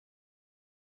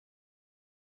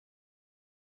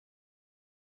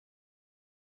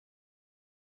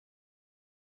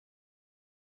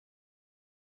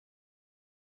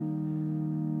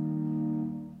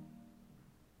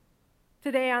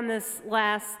Today, on this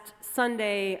last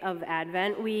Sunday of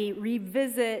Advent, we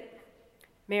revisit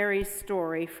Mary's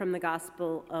story from the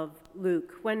Gospel of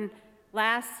Luke. When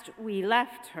last we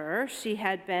left her, she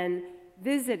had been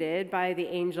visited by the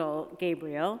angel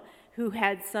Gabriel, who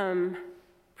had some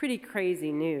pretty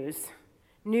crazy news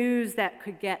that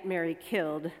could get Mary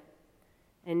killed,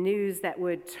 and news that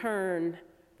would turn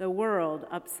the world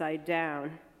upside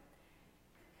down.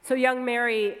 So young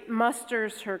Mary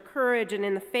musters her courage, and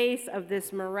in the face of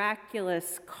this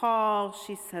miraculous call,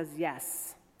 she says,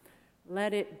 "Yes,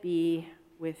 let it be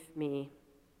with me."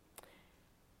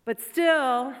 But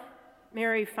still,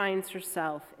 Mary finds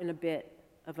herself in a bit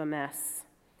of a mess.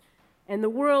 And the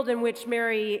world in which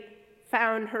Mary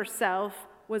found herself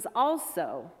was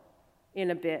also in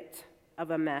a bit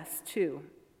of a mess, too.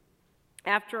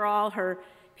 After all, her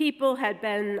people had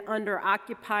been under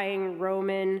occupying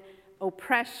Roman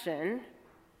oppression,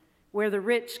 where the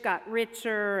rich got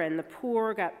richer and the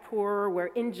poor got poorer, where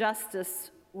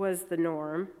injustice was the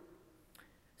norm.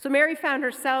 So Mary found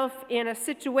herself in a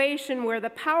situation where the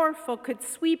powerful could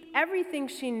sweep everything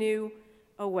she knew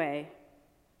away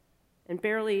and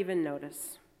barely even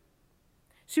notice.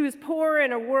 She was poor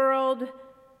in a world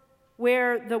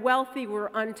where the wealthy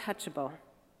were untouchable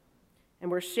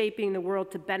and were shaping the world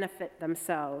to benefit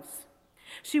themselves.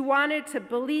 She wanted to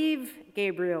believe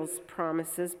Gabriel's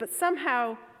promises, but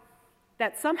somehow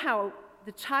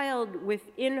the child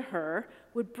within her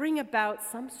would bring about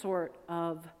some sort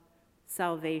of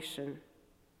salvation.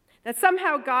 That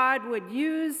somehow God would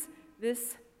use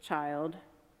this child,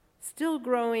 still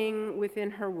growing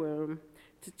within her womb,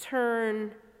 to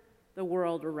turn the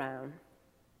world around.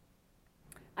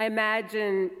 I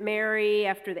imagine Mary,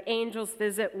 after the angel's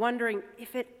visit, wondering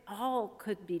if it all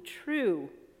could be true.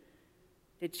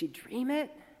 Did she dream it?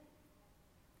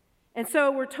 And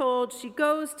so we're told she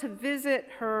goes to visit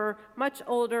her much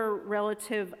older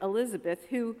relative Elizabeth,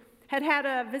 who had had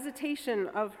a visitation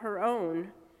of her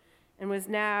own and was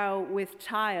now with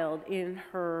child in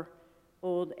her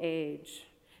old age.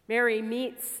 Mary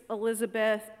meets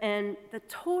Elizabeth, and the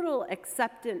total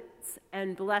acceptance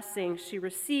and blessing she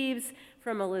receives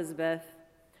from Elizabeth,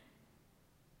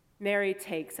 Mary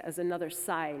takes as another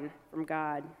sign from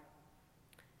God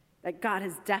that God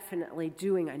is definitely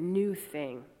doing a new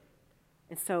thing.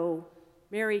 And so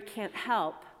Mary can't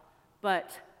help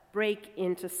but break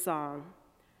into song.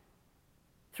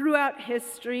 Throughout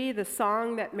history, the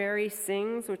song that Mary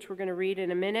sings, which we're going to read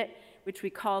in a minute, which we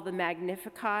call the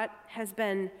Magnificat, has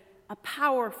been a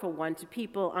powerful one to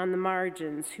people on the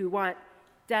margins who want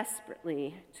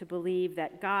desperately to believe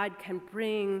that God can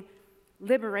bring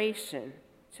liberation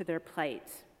to their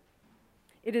plight.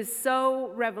 It is so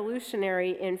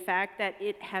revolutionary, in fact, that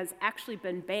it has actually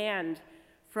been banned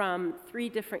from 3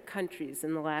 different countries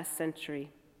in the last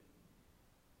century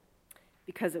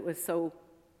because it was so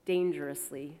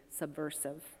dangerously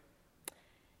subversive.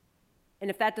 And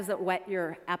if that doesn't whet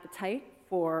your appetite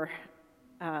for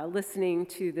listening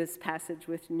to this passage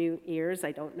with new ears,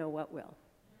 I don't know what will.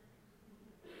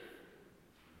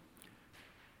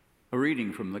 A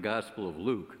reading from the Gospel of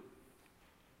Luke.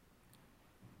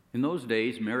 In those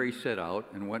days, Mary set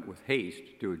out and went with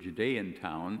haste to a Judean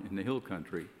town in the hill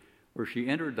country, where she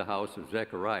entered the house of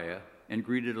Zechariah and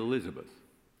greeted Elizabeth.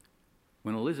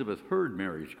 When Elizabeth heard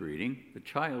Mary's greeting, the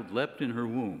child leapt in her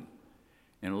womb,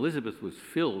 and Elizabeth was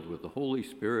filled with the Holy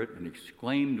Spirit and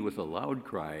exclaimed with a loud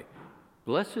cry,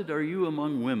 "Blessed are you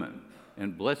among women,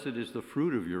 and blessed is the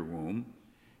fruit of your womb.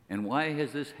 And why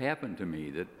has this happened to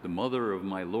me, that the mother of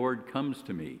my Lord comes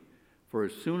to me? For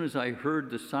as soon as I heard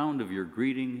the sound of your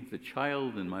greeting, the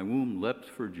child in my womb leapt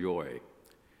for joy.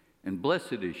 And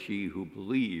blessed is she who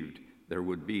believed there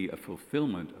would be a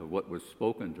fulfillment of what was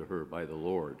spoken to her by the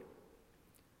Lord."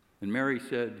 And Mary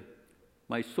said,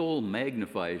 "My soul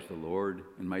magnifies the Lord,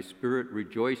 and my spirit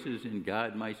rejoices in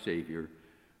God my Savior,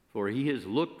 for he has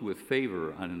looked with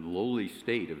favor on the lowly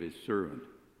state of his servant.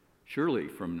 Surely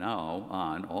from now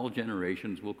on all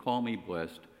generations will call me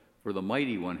blessed, for the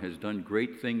Mighty One has done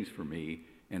great things for me,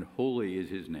 and holy is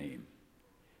his name.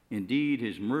 Indeed,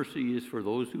 his mercy is for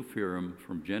those who fear him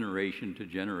from generation to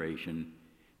generation.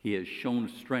 He has shown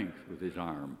strength with his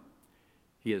arm.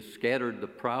 He has scattered the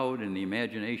proud in the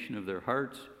imagination of their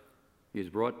hearts. He has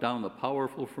brought down the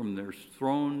powerful from their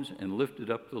thrones and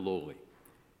lifted up the lowly.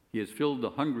 He has filled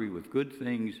the hungry with good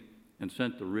things and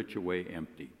sent the rich away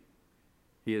empty.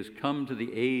 He has come to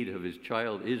the aid of his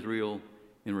child Israel,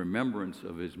 in remembrance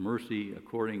of his mercy,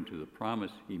 according to the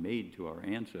promise he made to our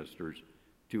ancestors,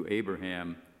 to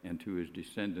Abraham and to his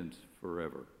descendants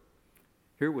forever."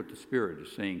 Hear what the Spirit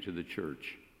is saying to the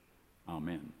church.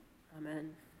 Amen.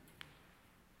 Amen.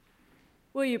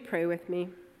 Will you pray with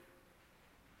me?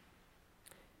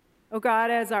 O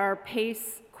God, as our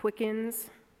pace quickens,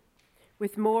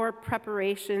 with more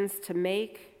preparations to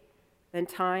make than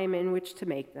time in which to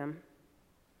make them,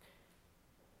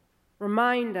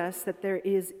 remind us that there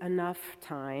is enough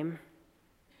time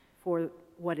for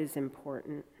what is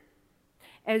important.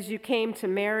 As you came to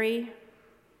Mary,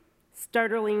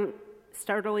 startling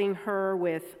her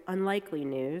with unlikely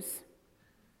news,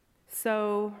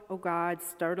 so, O God,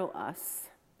 startle us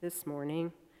this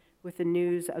morning with the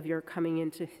news of your coming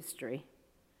into history,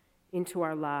 into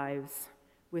our lives,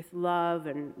 with love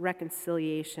and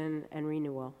reconciliation and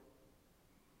renewal.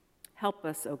 Help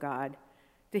us, O God,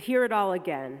 to hear it all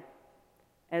again,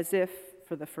 as if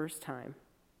for the first time.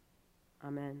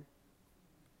 Amen.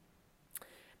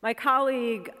 My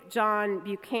colleague John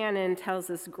Buchanan tells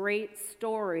this great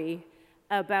story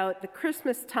about the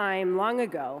Christmas time long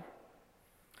ago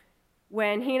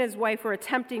when he and his wife were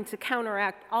attempting to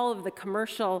counteract all of the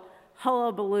commercial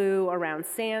hullabaloo around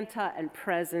Santa and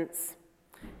presents.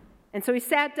 And so he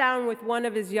sat down with one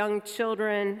of his young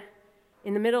children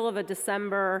in the middle of a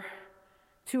December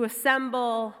to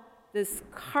assemble this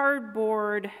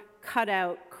cardboard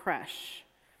cutout creche.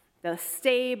 The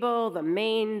stable, the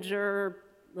manger,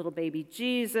 little baby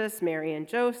Jesus, Mary and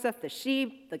Joseph, the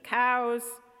sheep, the cows,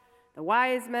 the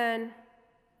wise men.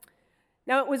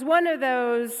 Now, it was one of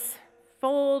those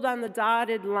fold on the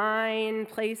dotted line,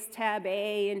 place tab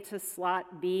A into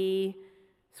slot B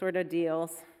sort of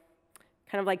deals,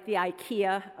 kind of like the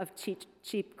IKEA of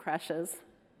cheap creches.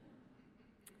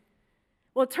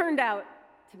 Well, it turned out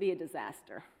to be a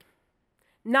disaster.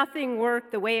 Nothing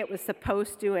worked the way it was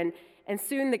supposed to, and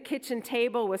soon the kitchen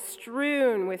table was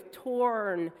strewn with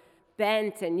torn,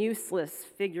 bent, and useless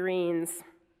figurines.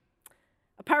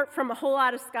 Apart from a whole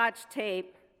lot of Scotch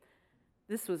tape,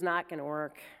 this was not going to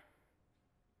work.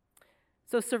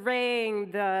 So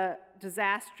surveying the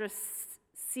disastrous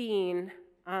scene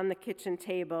on the kitchen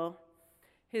table,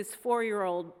 his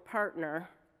 4-year-old partner,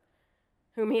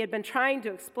 whom he had been trying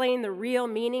to explain the real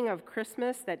meaning of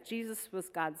Christmas, that Jesus was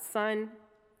God's son,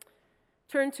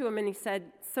 turned to him and he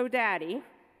said, "So, Daddy,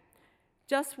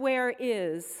 just where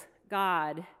is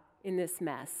God in this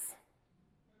mess?"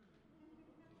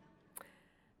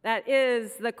 That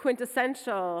is the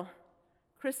quintessential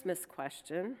Christmas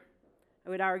question. I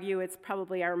would argue it's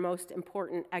probably our most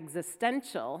important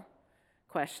existential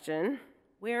question.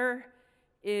 Where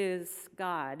is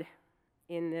God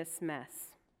in this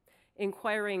mess?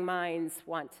 Inquiring minds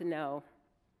want to know.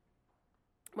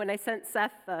 When I sent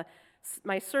Seth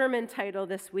my sermon title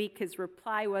this week, his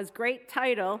reply was, "Great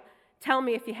title, tell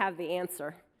me if you have the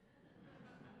answer."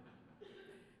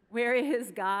 Where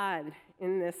is God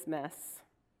in this mess?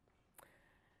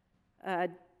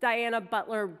 Diana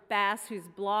Butler Bass, whose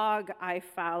blog I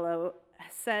follow,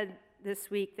 said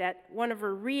this week that one of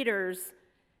her readers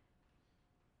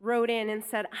wrote in and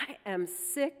said, "I am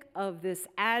sick of this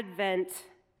Advent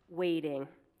waiting.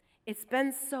 It's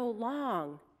been so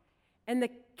long, and the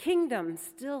kingdom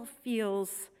still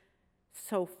feels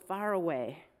so far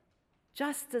away.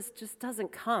 Justice just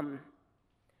doesn't come.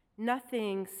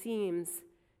 Nothing seems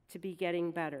to be getting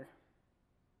better."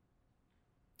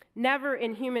 Never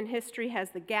in human history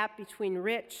has the gap between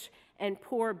rich and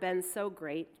poor been so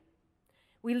great.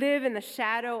 We live in the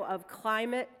shadow of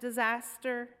climate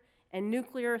disaster and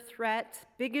nuclear threat.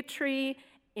 Bigotry,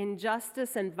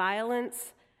 injustice, and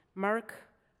violence mark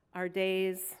our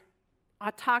days.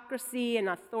 Autocracy and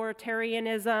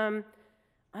authoritarianism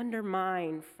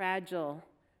undermine fragile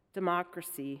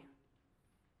democracy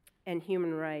and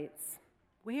human rights.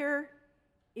 Where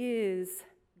is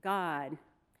God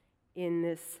in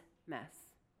this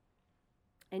mess?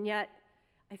 And yet,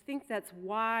 I think that's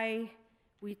why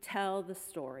we tell the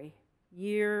story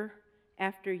year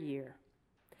after year.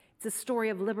 It's a story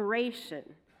of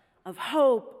liberation, of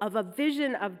hope, of a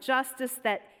vision of justice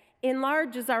that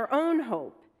enlarges our own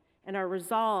hope and our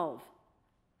resolve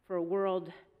for a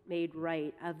world made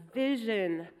right, a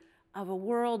vision of a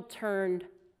world turned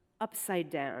upside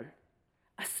down,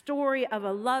 a story of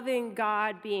a loving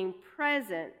God being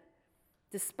present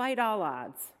despite all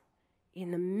odds,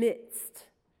 in the midst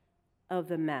of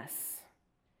the mess,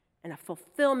 and a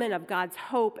fulfillment of God's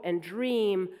hope and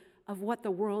dream of what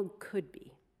the world could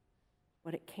be,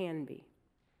 what it can be.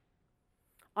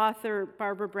 Author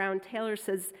Barbara Brown Taylor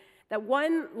says that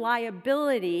one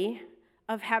liability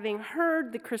of having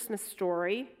heard the Christmas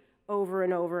story over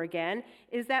and over again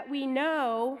is that we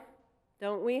know,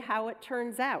 don't we, how it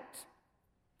turns out.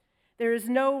 There is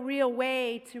no real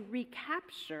way to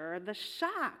recapture the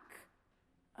shock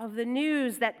of the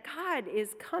news that God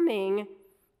is coming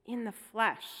in the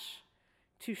flesh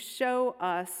to show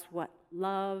us what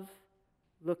love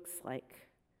looks like,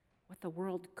 what the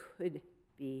world could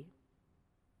be.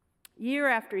 Year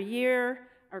after year,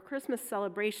 our Christmas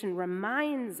celebration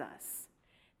reminds us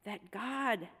that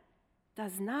God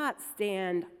does not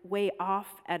stand way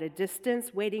off at a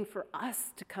distance waiting for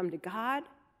us to come to God.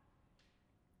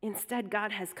 Instead,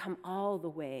 God has come all the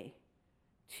way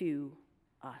to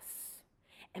us.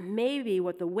 And maybe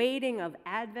what the waiting of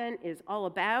Advent is all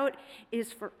about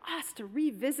is for us to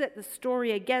revisit the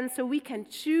story again so we can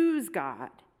choose God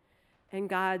and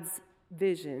God's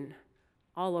vision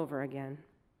all over again.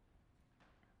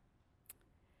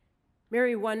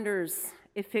 Mary wonders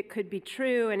if it could be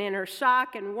true, and in her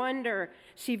shock and wonder,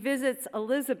 she visits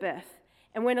Elizabeth.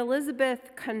 And when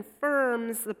Elizabeth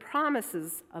confirms the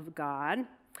promises of God,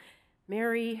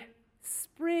 Mary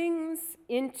springs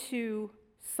into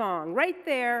song right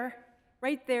there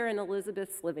in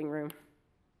Elizabeth's living room.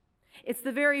 It's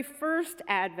the very first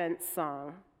Advent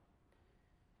song.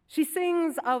 She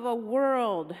sings of a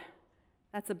world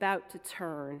that's about to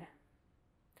turn.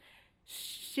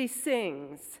 She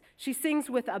sings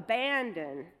with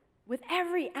abandon, with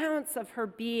every ounce of her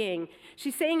being.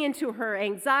 She sang into her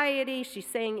anxiety, she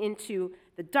sang into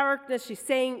the darkness, she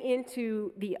sang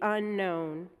into the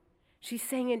unknown. She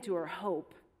sang into her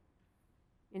hope,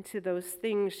 into those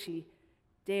things she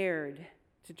dared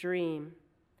to dream,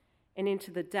 and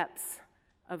into the depths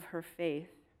of her faith.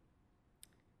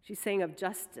 She sang of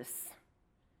justice.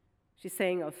 She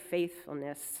sang of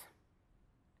faithfulness.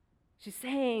 She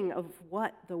sang of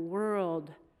what the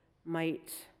world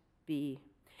might be.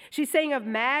 She sang of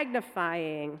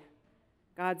magnifying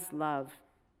God's love.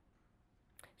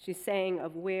 She sang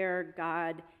of where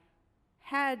God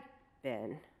had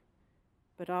been,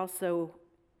 but also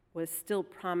was still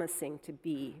promising to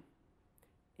be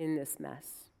in this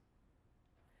mess.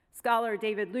 Scholar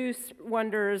David Luce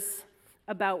wonders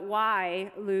about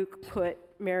why Luke put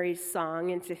Mary's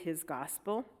song into his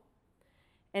gospel.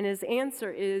 And his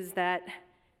answer is that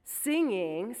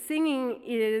singing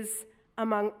is,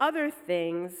 among other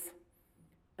things,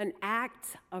 an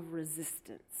act of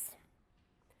resistance.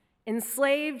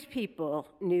 Enslaved people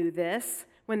knew this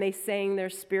when they sang their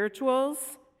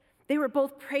spirituals. They were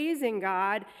both praising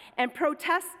God and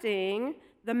protesting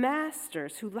the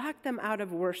masters who locked them out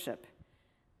of worship,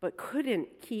 but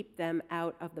couldn't keep them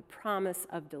out of the promise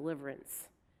of deliverance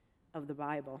of the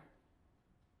Bible.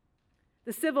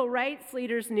 The civil rights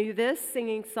leaders knew this,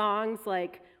 singing songs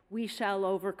like "We Shall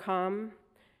Overcome,"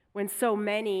 when so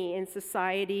many in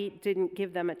society didn't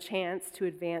give them a chance to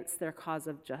advance their cause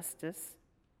of justice.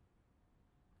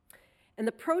 And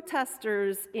the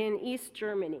protesters in East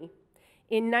Germany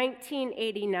in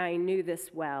 1989 knew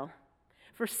this well.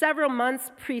 For several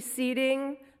months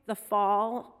preceding the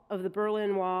fall of the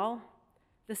Berlin Wall,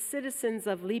 the citizens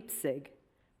of Leipzig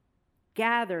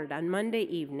gathered on Monday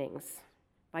evenings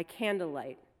by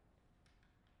candlelight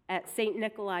at St.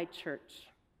 Nikolai Church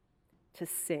to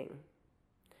sing.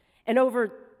 And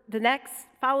over the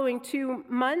following 2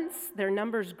 months, their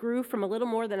numbers grew from a little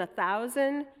more than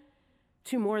 1,000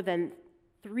 to more than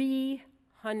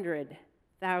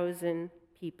 300,000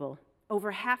 people.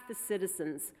 Over half the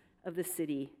citizens of the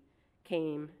city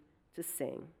came to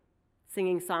sing,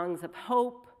 singing songs of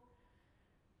hope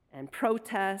and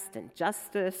protest and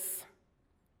justice,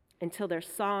 until their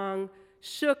song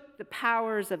shook the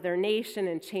powers of their nation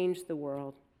and changed the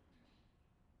world.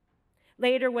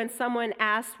 Later, when someone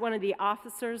asked one of the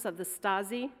officers of the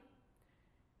Stasi,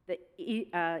 the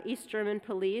East German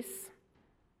police,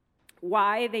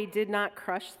 why they did not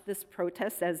crush this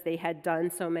protest as they had done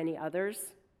so many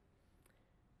others,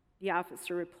 the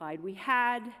officer replied, "We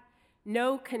had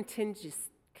no contingency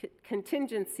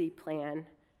plan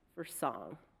for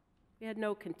song." We had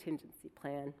no contingency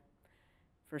plan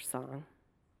for song.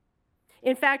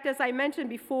 In fact, as I mentioned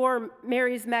before,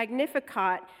 Mary's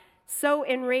Magnificat so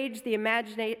engaged the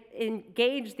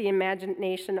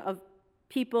imagination of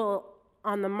people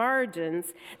on the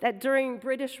margins that during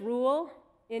British rule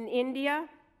in India,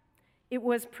 it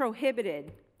was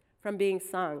prohibited from being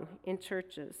sung in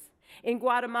churches. In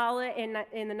Guatemala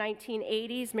in the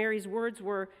 1980s, Mary's words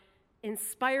were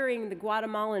inspiring the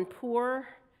Guatemalan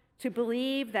poor to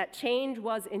believe that change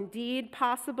was indeed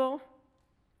possible.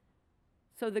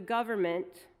 So the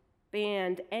government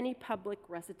banned any public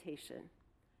recitation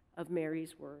of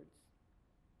Mary's words.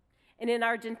 And in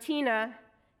Argentina,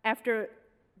 after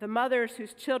the mothers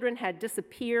whose children had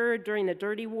disappeared during the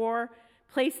Dirty War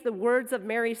placed the words of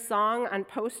Mary's song on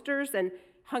posters and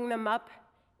hung them up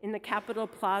in the Capitol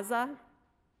Plaza,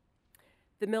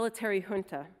 the military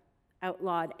junta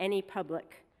outlawed any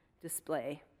public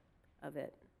display of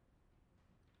it.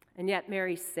 And yet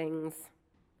Mary sings.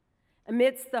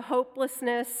 Amidst the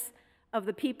hopelessness of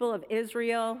the people of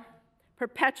Israel,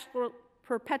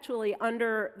 perpetually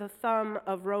under the thumb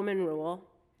of Roman rule,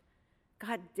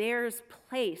 God dares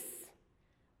place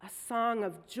a song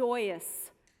of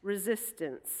joyous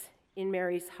resistance in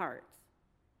Mary's heart.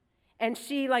 And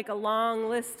she, like a long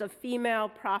list of female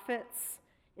prophets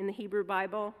in the Hebrew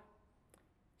Bible,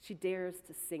 she dares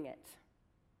to sing it.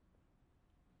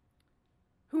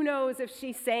 Who knows if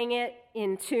she sang it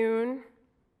in tune?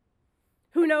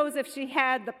 Who knows if she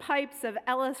had the pipes of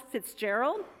Ella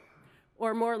Fitzgerald,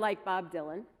 or more like Bob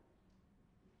Dylan?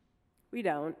 We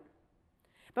don't.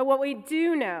 But what we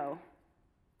do know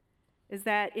is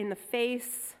that in the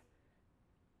face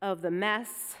of the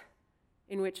mess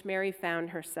in which Mary found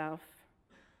herself,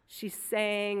 she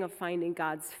sang of finding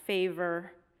God's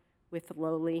favor with the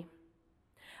lowly,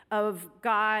 of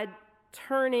God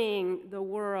turning the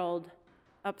world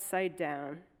upside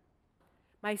down.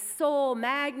 My soul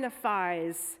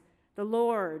magnifies the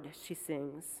Lord, she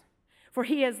sings, for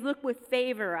he has looked with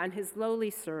favor on his lowly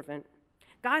servant.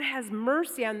 God has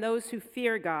mercy on those who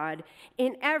fear God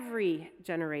in every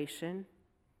generation.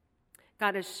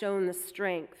 God has shown the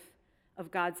strength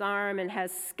of God's arm and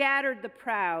has scattered the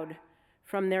proud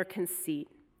from their conceit.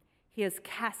 He has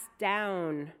cast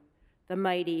down the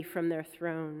mighty from their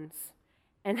thrones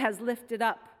and has lifted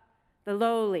up the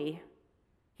lowly.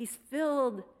 He's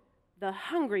filled the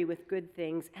hungry with good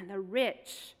things, and the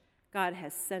rich God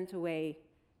has sent away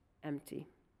empty.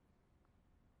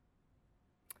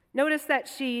 Notice that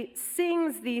she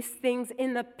sings these things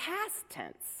in the past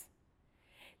tense.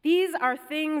 These are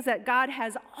things that God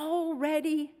has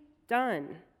already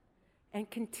done and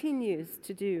continues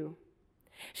to do.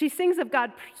 She sings of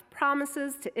God's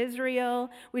promises to Israel,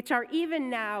 which are even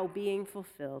now being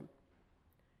fulfilled.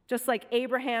 Just like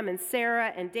Abraham and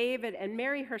Sarah and David and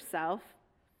Mary herself,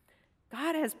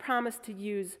 God has promised to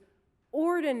use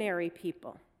ordinary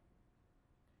people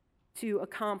to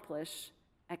accomplish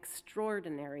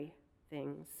extraordinary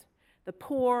things. The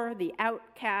poor, the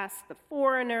outcast, the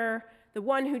foreigner, the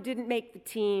one who didn't make the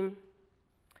team,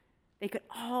 they could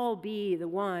all be the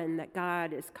one that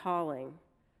God is calling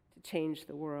to change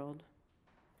the world.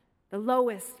 The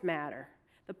lowest matter,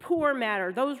 the poor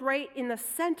matter, those right in the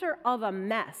center of a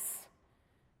mess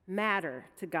matter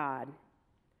to God.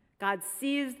 God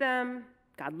sees them,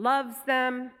 God loves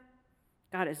them,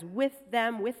 God is with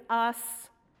them, with us,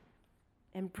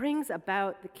 and brings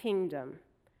about the kingdom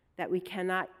that we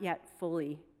cannot yet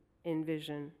fully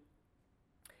envision.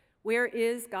 Where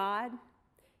is God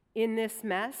in this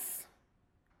mess?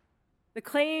 The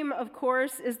claim, of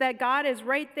course, is that God is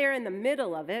right there in the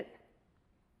middle of it,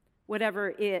 whatever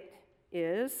it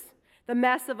is. The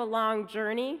mess of a long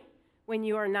journey when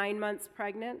you are 9 months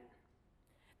pregnant.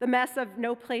 The mess of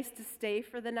no place to stay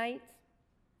for the night.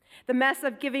 The mess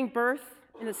of giving birth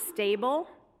in a stable.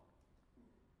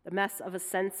 The mess of a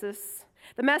census.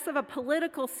 The mess of a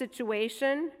political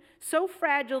situation so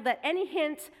fragile that any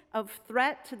hint of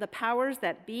threat to the powers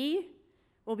that be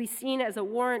will be seen as a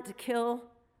warrant to kill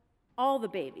all the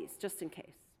babies, just in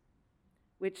case,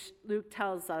 which Luke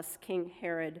tells us King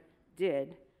Herod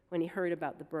did when he heard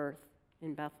about the birth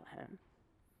in Bethlehem.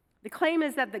 The claim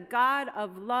is that the God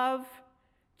of love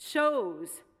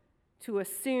chose to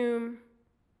assume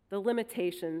the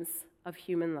limitations of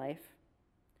human life,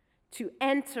 to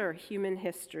enter human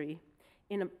history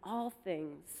in, of all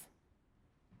things,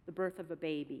 the birth of a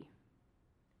baby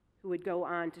who would go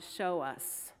on to show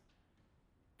us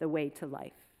the way to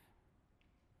life.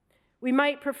 We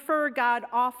might prefer God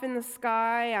off in the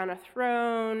sky on a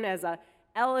throne as an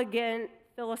elegant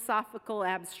philosophical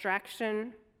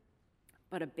abstraction,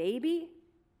 but a baby?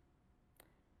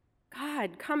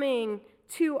 God coming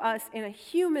to us in a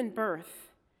human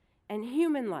birth and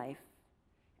human life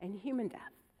and human death.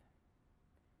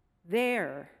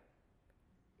 There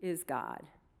is God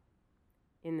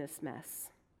in this mess.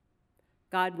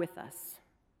 God with us.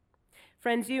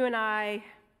 Friends, you and I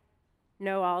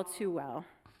know all too well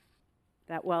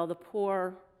that while the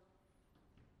poor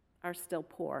are still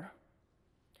poor,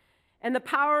 and the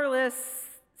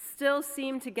powerless still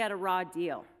seem to get a raw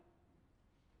deal,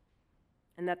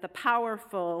 and that the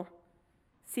powerful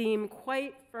seem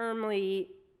quite firmly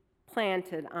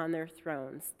planted on their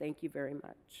thrones. Thank you very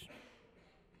much.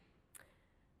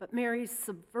 But Mary's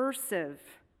subversive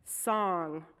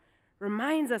song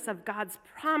reminds us of God's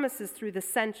promises through the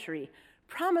century,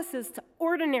 promises to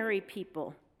ordinary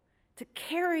people to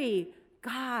carry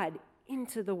God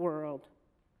into the world.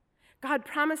 God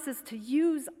promises to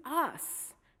use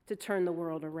us to turn the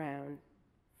world around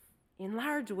in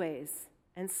large ways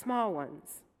and small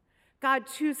ones. God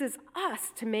chooses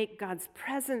us to make God's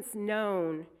presence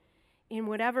known in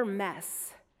whatever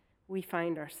mess we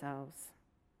find ourselves.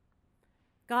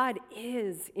 God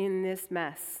is in this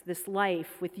mess, this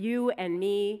life with you and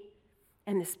me,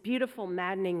 and this beautiful,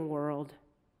 maddening world.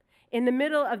 In the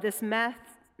middle of this mess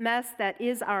that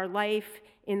is our life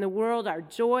in the world, our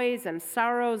joys and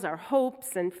sorrows, our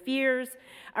hopes and fears,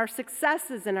 our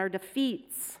successes and our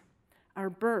defeats, our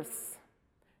births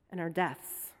and our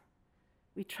deaths,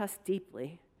 we trust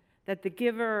deeply that the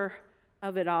giver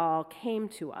of it all came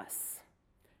to us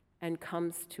and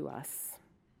comes to us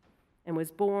and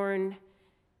was born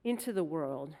into the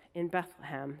world in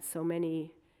Bethlehem so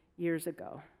many years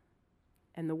ago.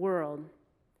 And the world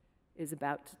is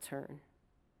about to turn.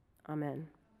 Amen.